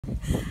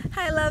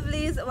Hi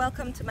lovelies,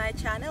 welcome to my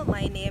channel.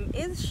 My name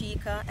is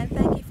Shika and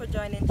thank you for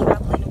joining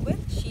Traveling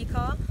with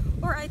Shika,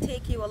 where I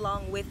take you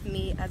along with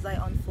me as I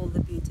unfold the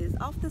beauties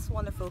of this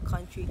wonderful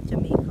country,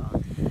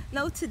 Jamaica.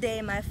 Now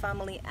today my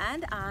family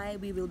and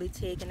we will be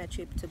taking a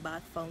trip to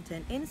Bath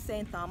Fountain in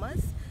St.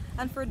 Thomas.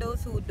 And for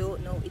those who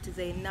don't know, it is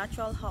a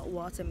natural hot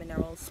water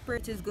mineral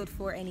spirit. Is good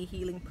for any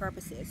healing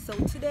purposes. So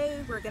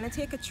today we're gonna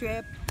take a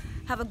trip,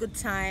 have a good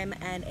time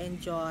and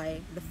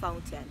enjoy the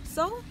fountain.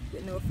 So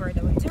with no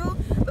further ado,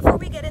 before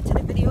we get into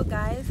the video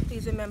guys,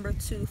 please remember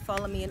to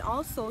follow me on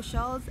all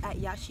socials at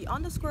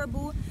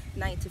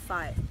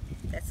Yashi_boo95.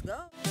 Let's go.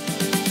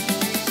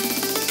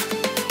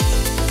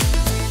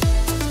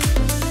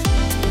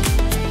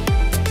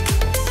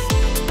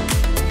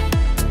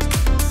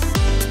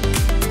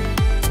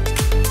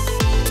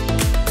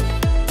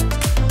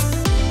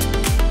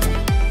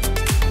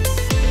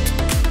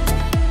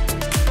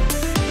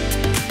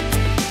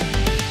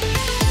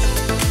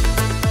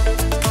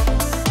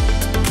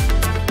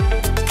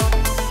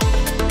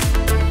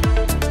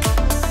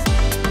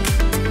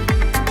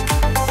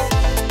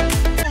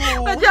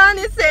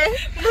 Johnny say,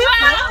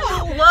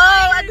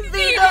 wow, I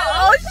see the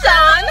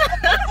ocean.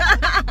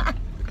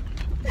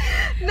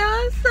 No,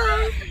 so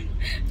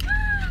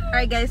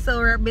alright guys, so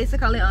we're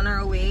basically on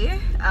our way.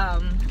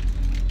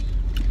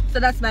 So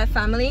that's my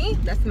family,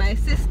 that's my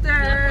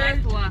sister,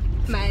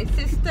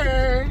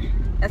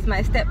 that's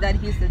my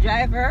stepdad, he's the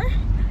driver,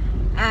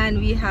 and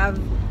we have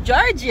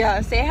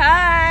Georgia. Say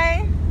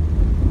hi.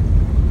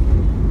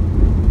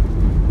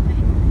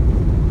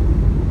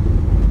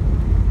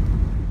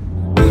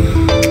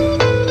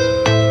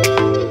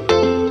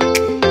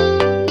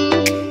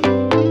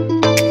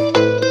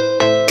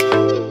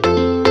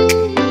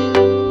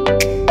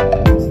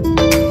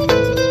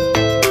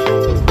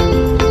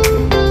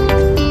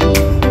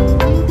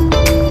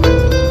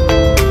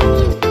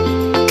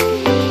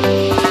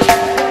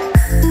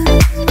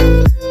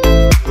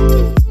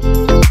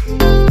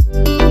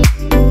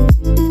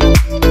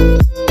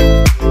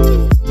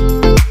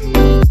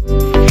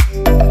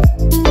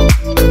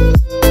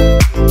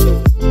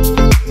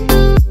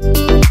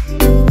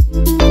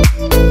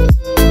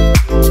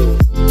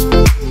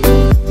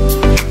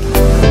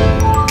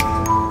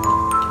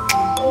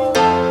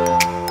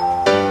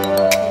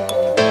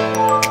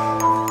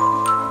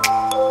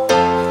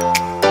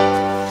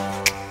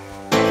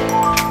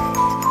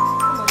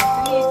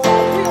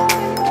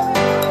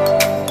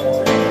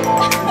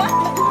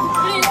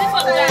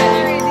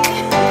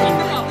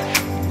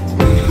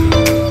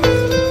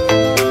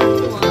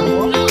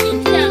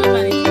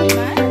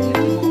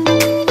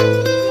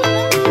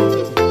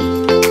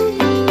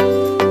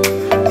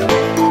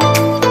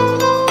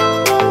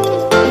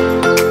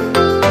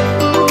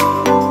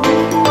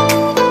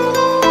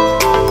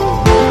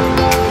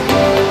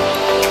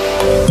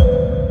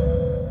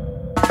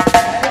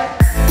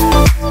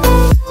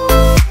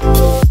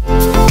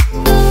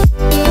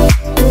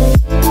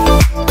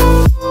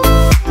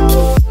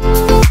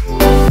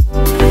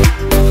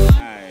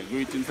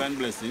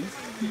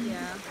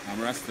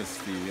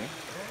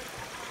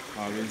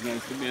 Always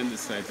nice to be on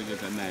this side to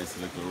get a nice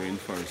little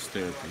rainforest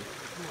therapy.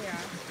 Yeah.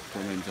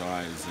 Ferment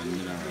oils and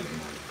minerals.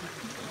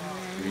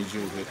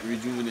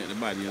 Rejuvenate the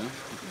body, you know?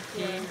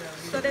 Yeah.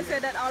 So they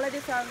said that all of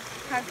this has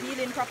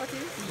healing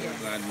properties? Yes.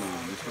 God no,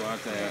 this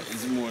water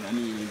is more than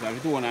healing.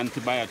 If you want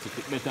antibiotic,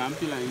 it's better than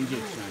pill and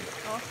injection.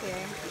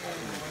 Okay.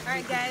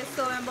 Alright guys,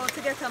 so I'm about to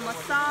get a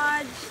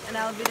massage and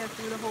I'll be there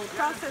through the whole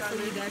process so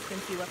you guys can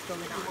see what's going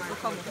on. So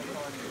come with me.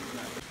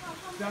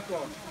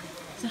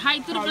 So hi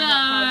to the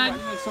vlog.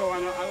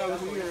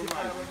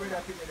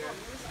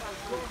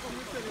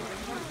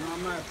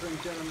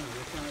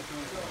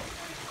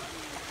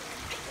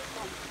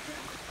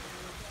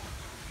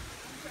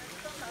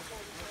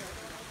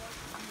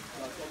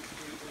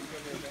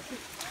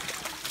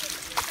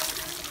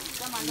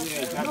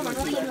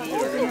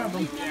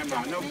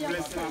 No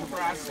blessing and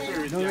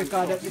prosperity and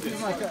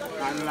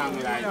long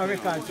life. No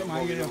record to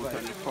my universe.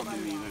 And the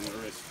coming and the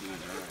resting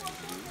and the rising.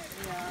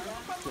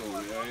 So we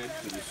are head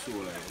to the soul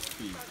of your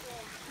feet.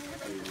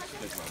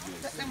 Step of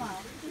blessing.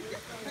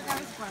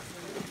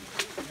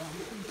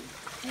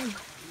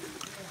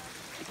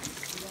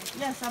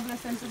 Yes, a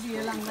blessing to be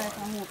a long life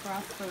and more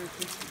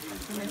prosperity.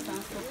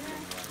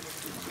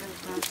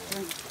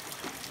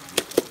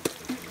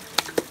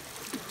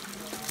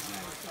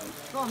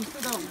 Come,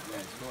 sit down.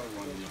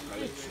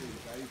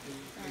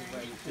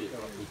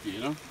 You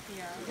know?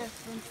 Yeah. Yes,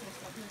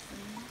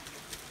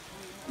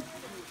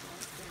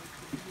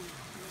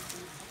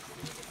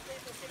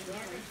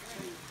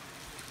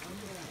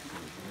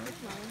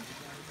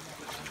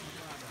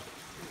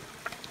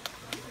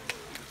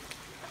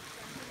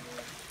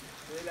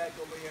 You like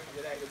over here?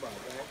 You like the bath,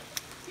 right?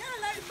 yeah, I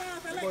like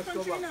bath. I You like must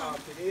country come back now.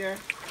 after here.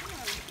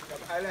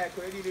 I like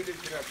when you do this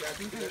therapy. I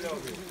think you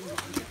love it.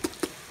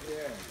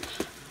 Yeah.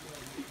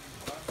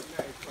 That's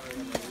nice for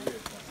you.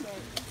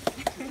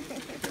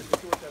 Just to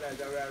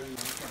totalize around you.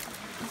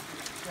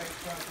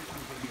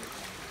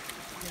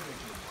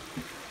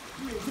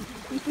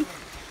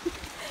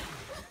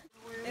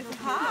 It's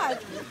hot.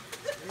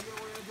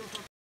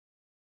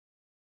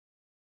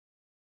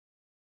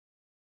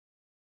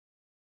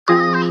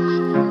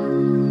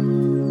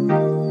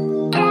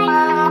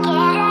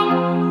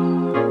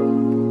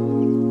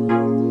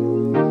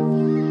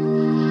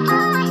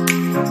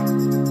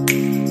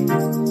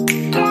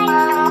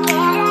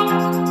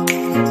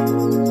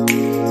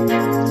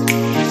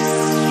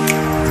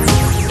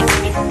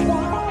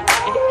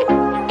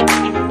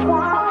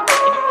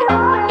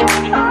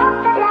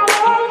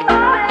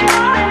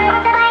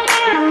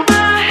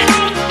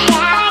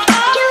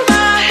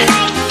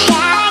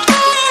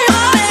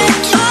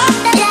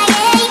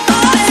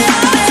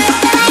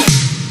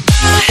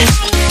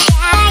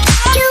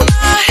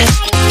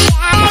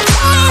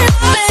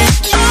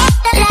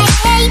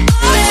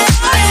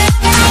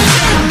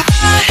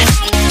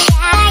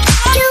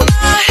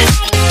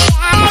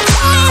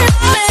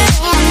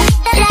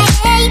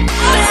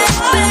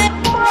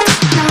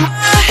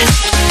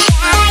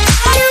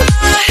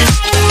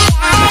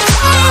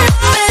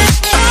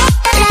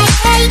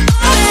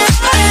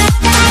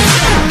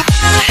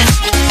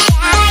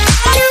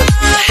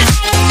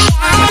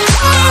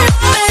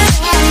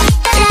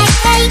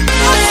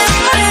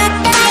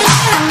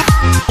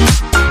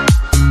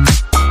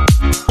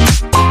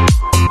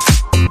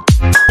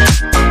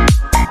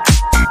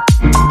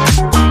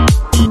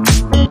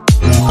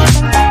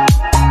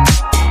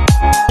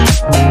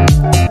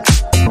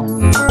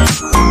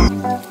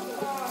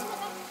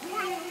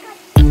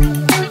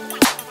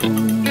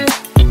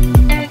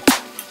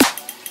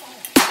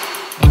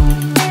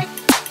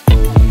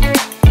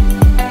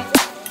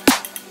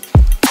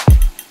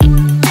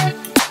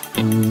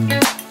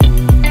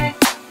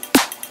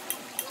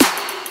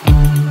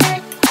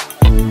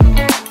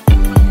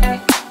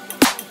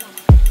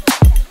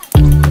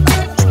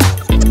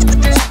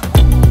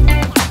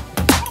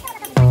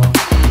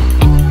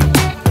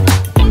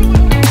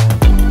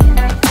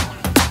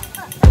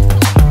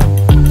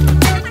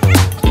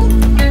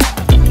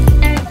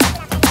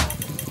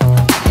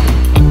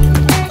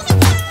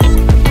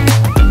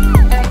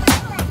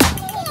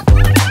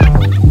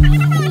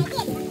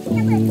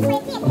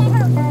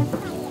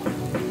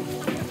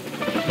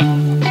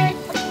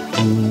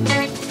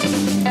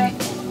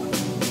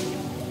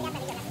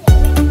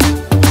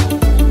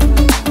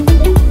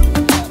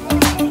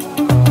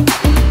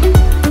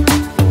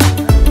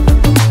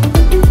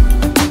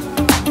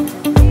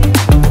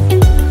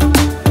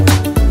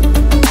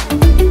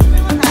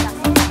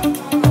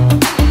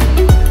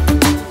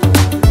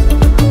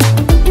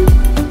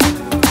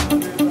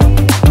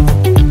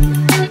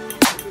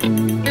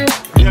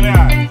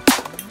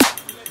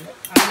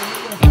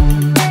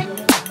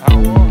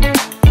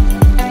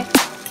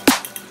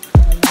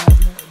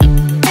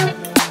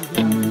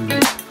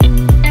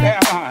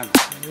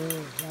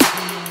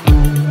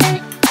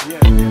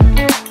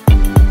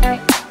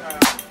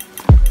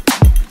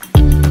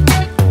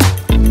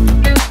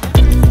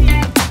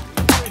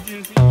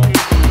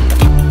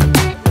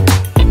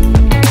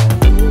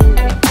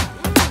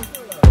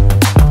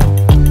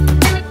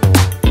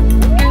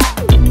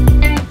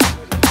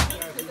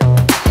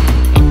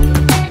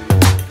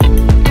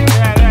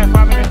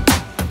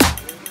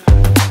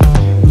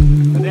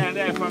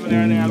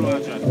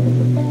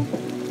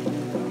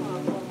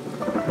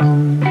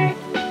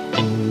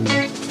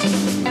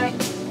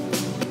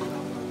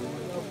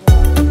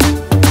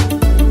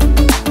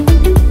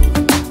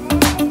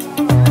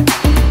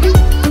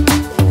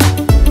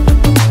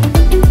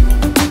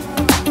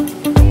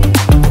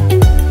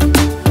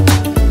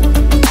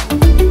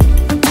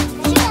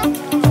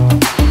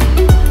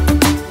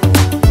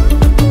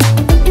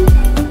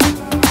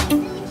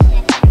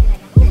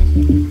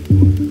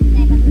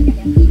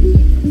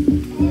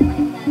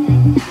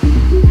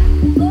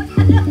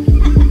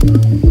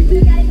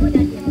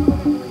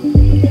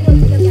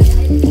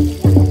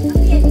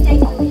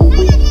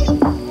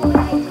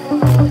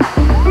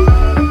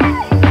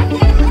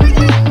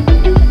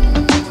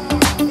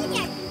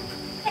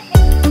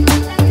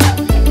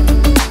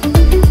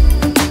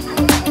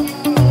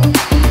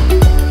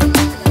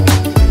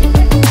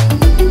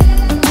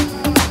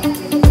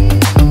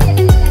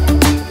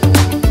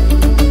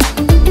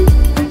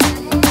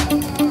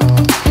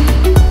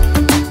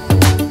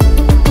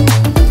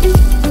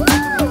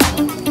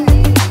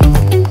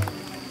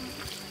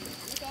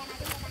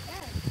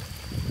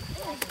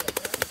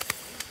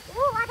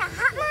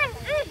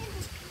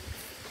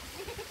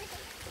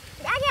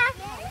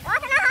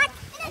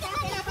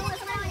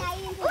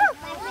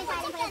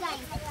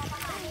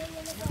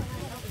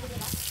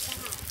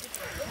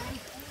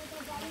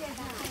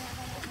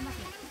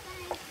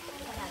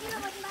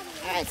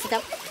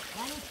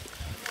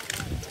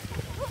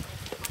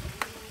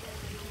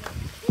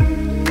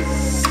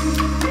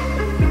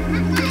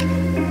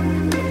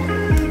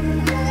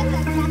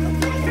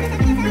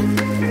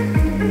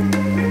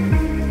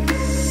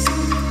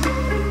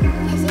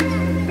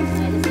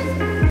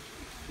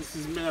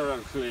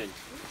 cleanse,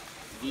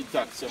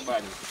 detox your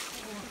body.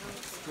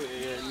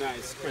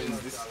 Nice, cleanse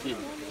the skin.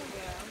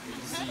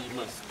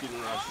 Eczema, skin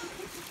rash.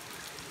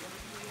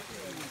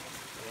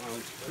 You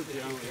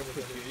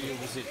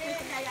use it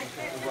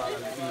over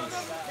the beach.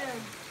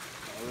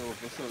 I don't know if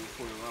the sun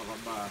have a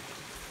bath.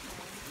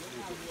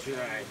 Make it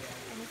dry.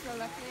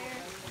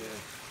 Yeah.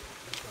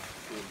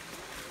 Good.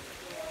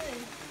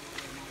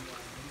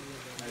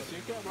 So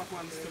you come back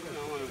one step and I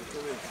want to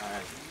come in.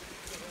 Alright.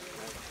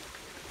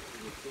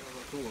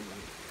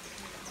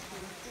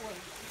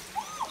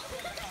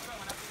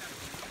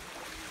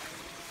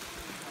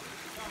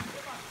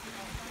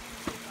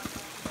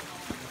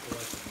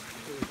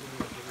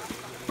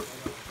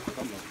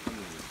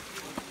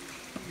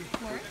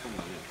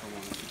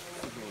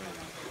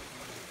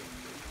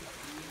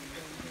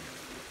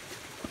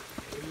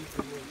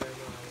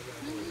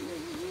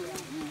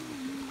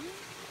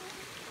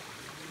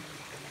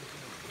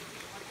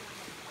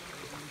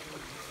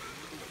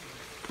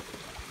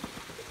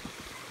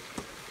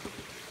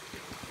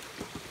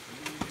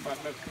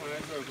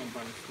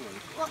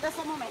 Well, that's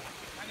a moment.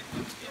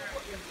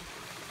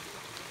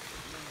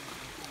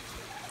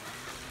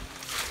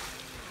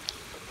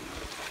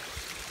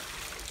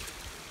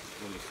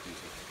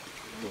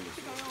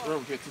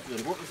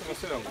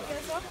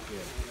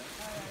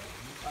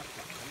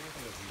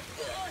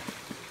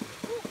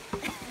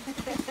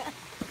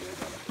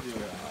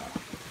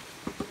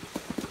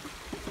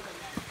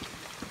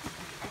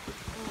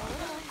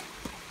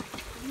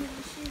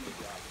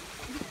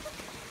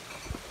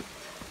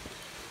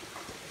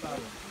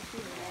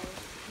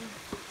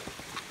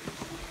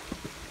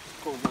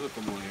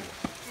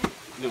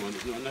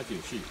 No, not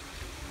you, she.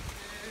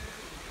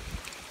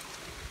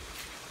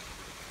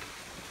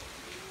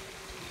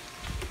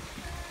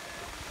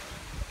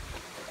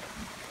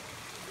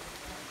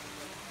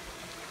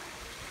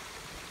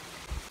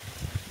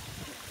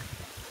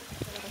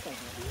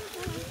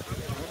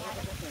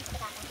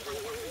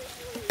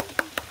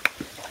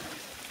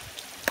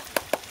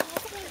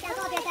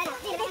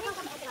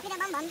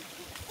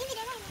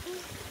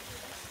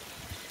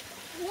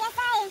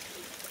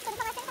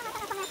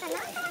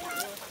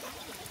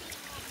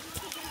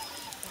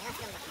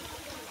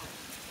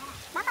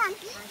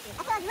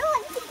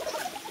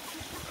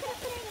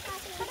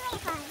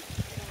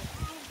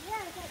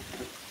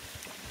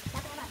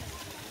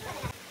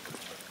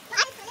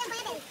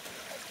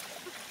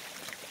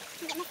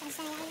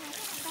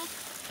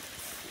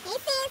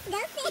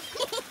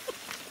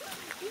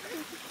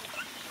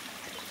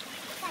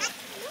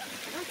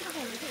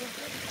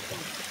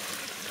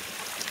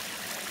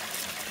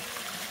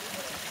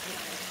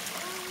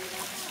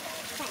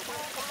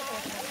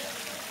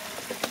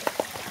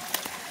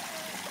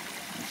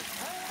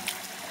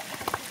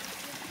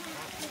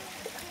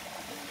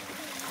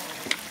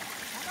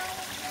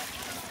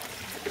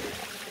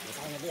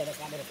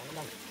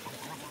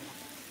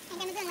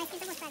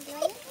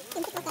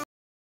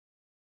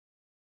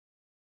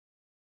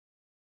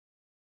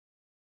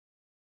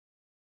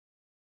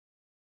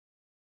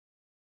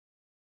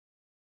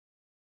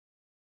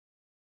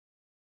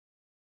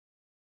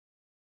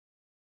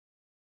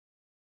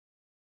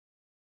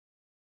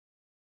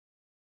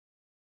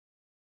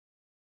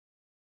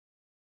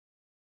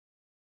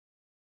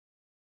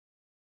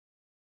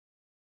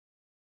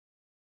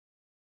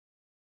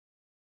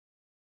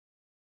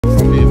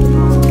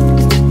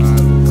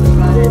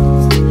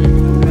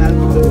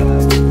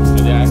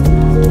 Yeah.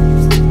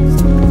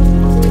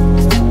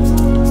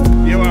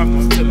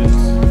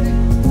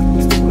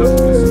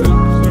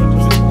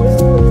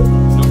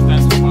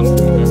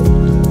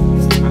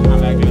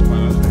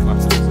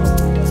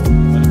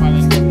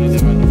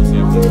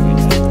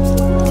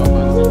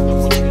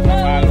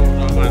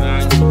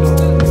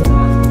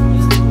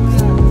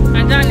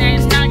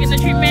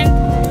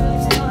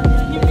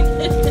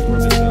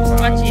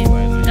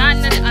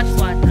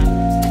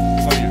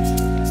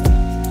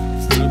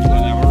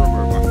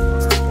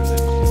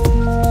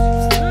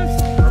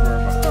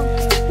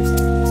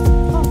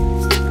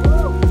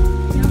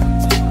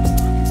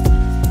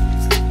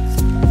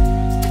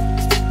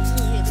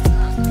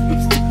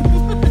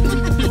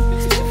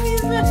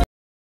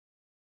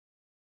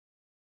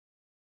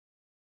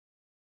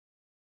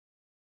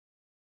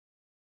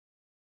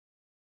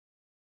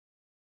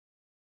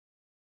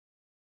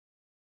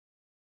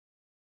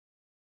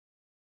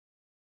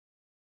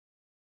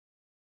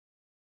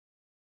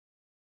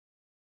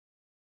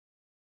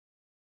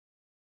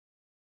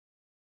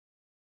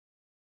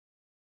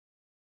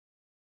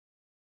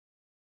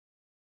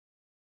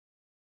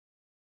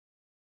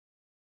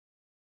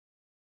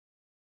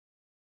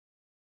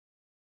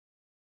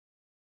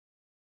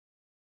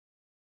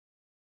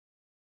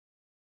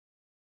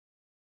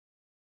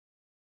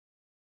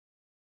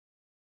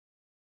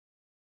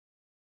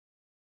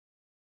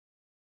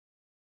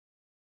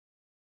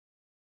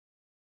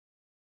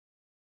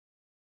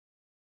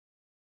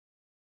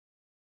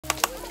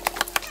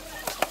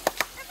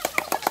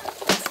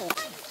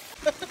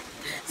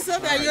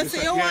 up there. You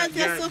say you want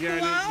your soup Yeah,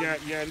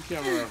 the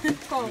camera.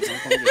 Come. Come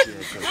get your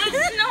I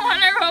don't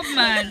want to rub,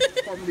 man.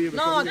 Come, baby.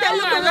 No, come tell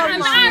here. look like I'm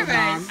rum. alright.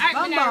 Bam,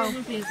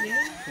 bam.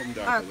 Come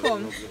down. Ah,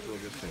 come.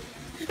 Rub yourself.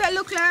 Tell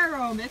look like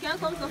rum. You can't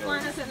come to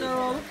find us at the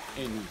rum.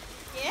 Any.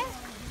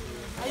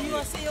 And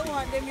you say you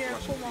want them here,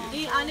 come on.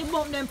 And you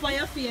bump them for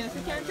your face.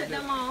 You can't take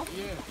them off.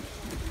 Yeah.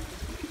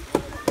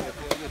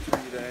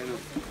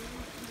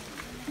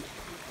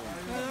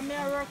 Well, may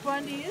I work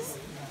on these?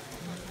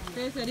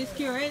 They say this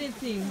cure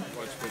anything.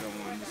 Watch for the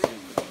one.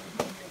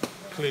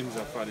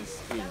 Cleanser for the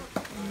skin.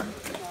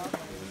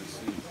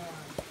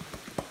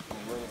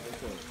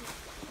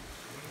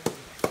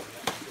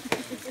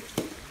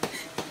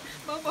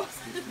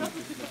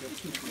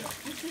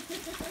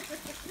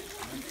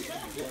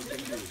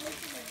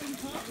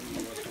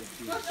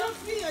 Wash your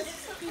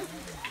face.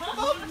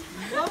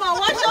 Mama,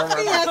 wash your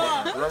face.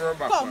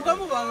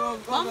 Come over.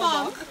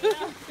 Mama,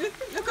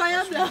 look how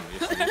you're black.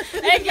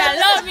 Hey, girl,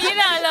 love me, you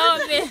don't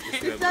love me.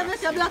 This time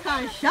make your black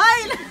and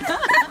shine.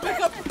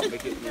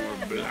 Make it more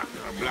black.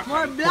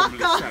 More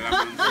blacker.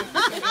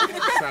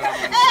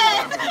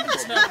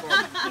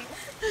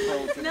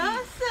 No,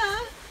 sir.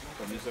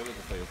 Come, you look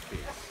for your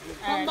face.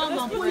 Come,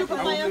 Mama, pull it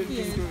over your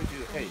face.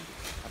 Hey,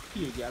 a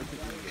pig, girl,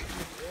 pick me.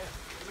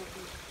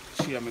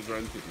 She and my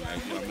grandkid,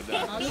 like you and my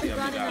dad. She and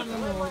my dad.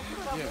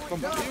 Yeah,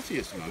 come put your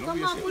face, man.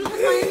 Come on, pull it over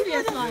your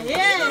face, man.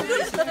 Yeah.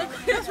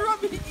 Just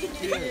rub it in.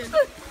 Yeah. No,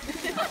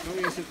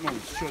 yes, it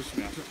moves. Trust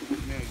me.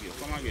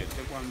 Come again.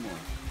 Take one more. I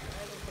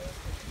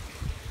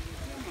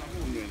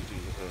won't do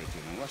anything to hurt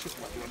you, man. Wash it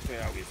back. You want to try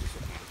our waist or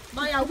something?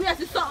 Man, your waist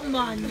is something,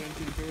 man.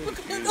 Look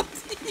at the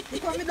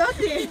Come me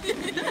dirty.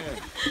 Yeah.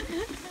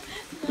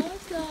 No,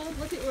 sir.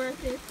 But it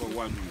worth it. For 1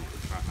 minute.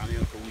 And you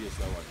have to waste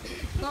that one.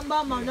 Come,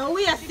 Mama. No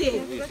waste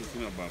it. Waste it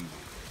in a bamba.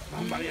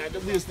 Bamba, yeah, the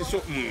waste is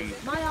something. Man,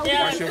 Wash your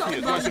your waist is face.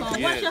 something, Wash your Mama.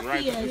 face. Wash your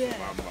Right face. face.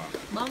 Bamba.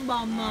 Bam,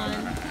 bam, man.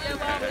 Yeah,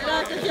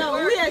 That's your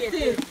waste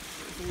it.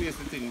 Waste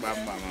the thing,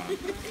 bamba, man.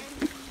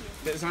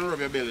 Let's rub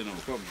your belly now.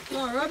 Come. No,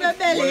 rub your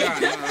belly. Hold on,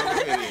 rub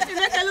your belly. You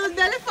make a lose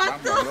belly fat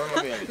Bamba, too. rub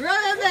your belly.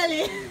 Rub your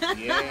belly.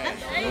 Yeah.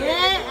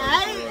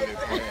 Yeah,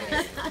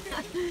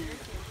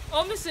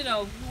 Oh, Mr.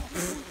 No.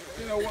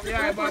 You know what?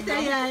 Yeah, but yeah,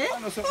 yeah. I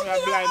know something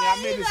like blind. I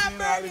medicine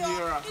in all the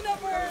year.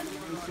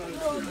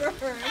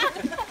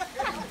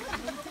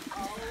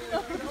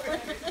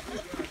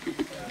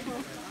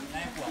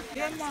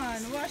 Yeah,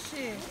 man, wash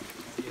it.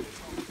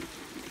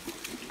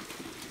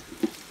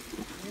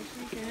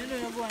 You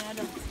don't go on,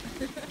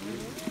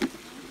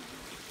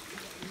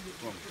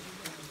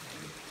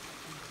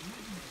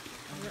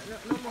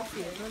 no more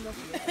fear, no more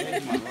fear.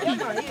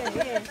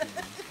 Yeah.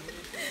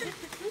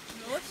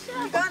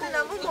 You got it,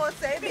 I'm going to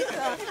say it.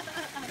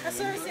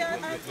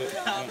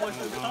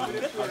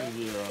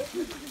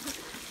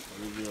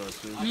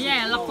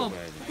 Yeah, lock up.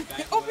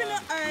 Open your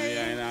eye.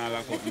 Yeah, I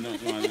lock up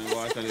nothing, man.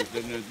 Water is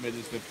the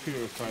medicine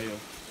purify you.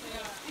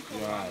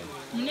 Wow.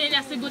 Yeah,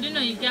 that's good, you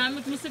know. You can't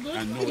make me so good.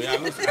 I know, yeah, I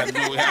know,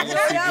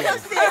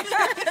 see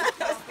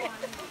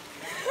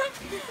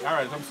all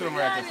right, I'm still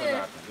right for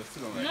that. That's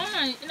still right. No,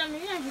 man. You know, me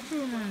have it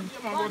true, man.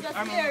 I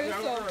know.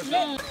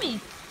 No, me.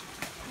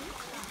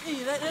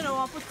 They don't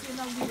want to put in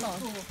a video.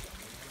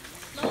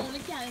 No, we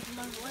can't.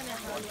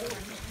 Whatever.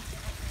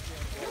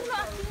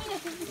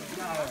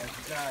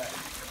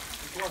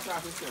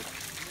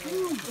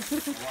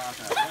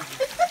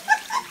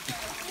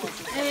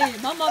 Hey,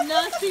 Mama, I'm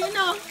not seeing you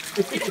now.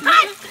 It's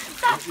hot.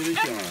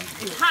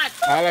 It's hot.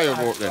 I like your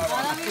boat then.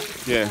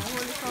 Yeah.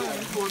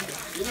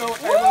 You know,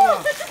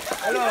 hello.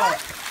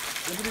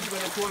 Let me put it in the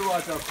cold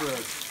water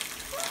first.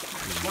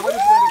 Let me put it in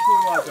the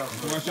cold water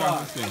first. Watch out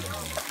the thing.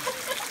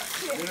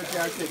 You know,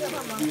 can't take it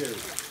here.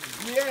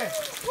 Yeah.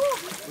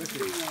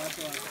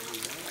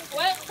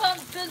 Welcome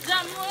to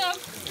Jamaica.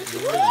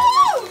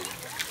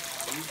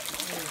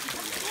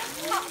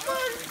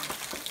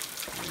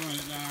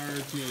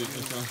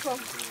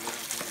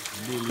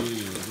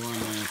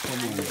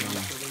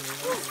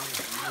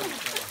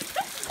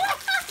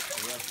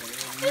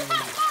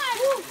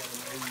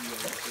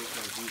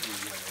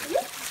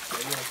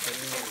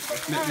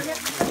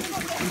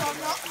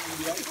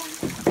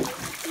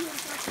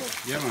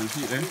 Yeah, man,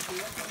 see it, eh?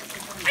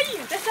 Hey,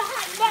 that's a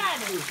hot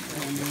body.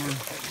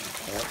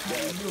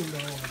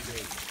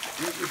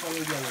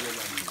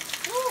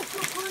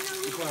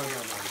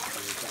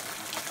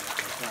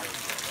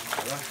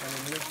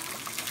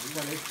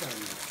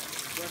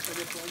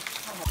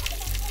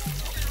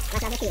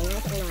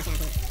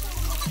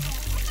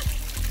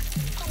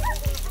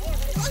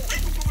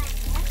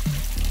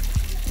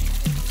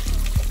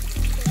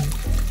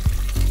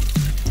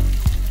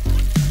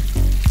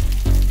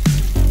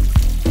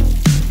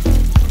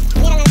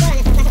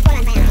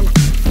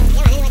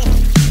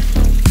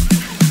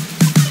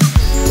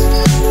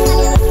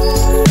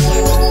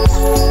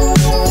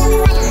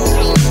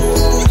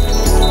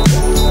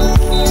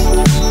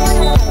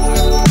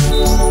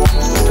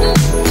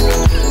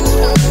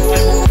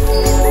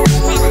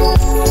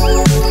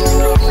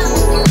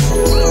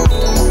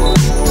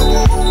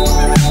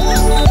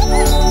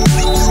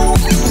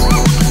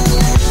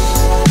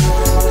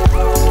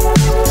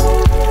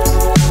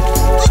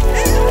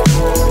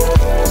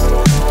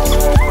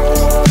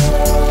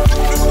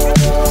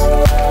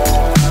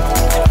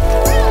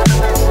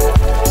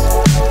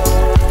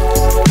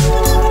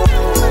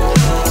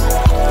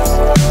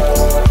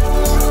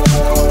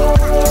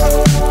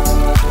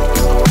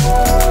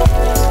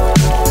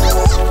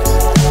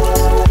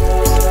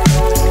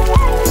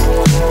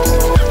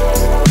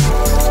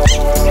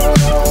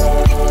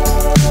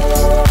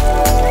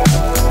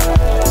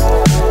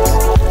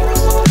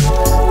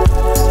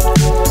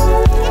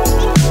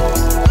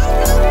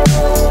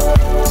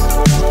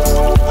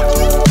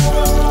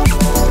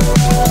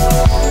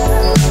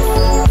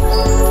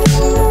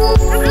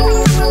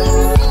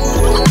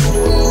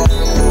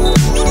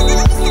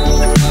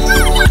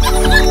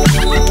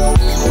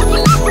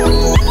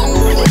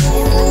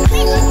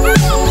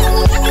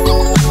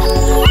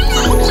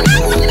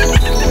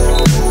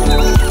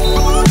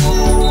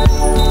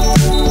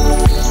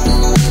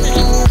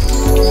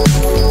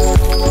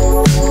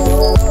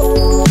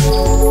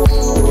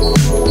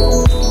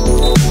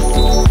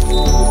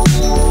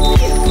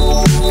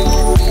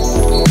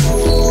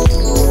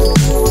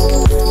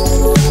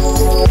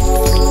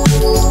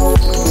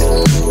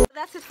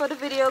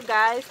 video,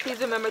 guys, please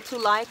remember to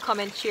like,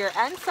 comment, share,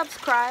 and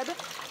subscribe.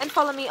 And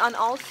follow me on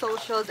all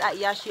socials at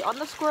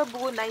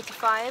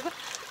Yashi_Boo95.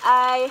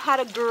 I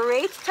had a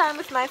great time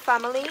with my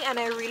family, and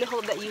I really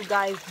hope that you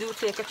guys do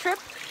take a trip.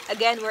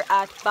 Again, we're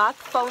at Bath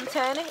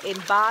Fountain in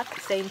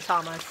Bath, St.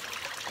 Thomas.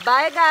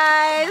 Bye,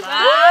 guys.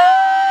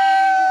 Bye.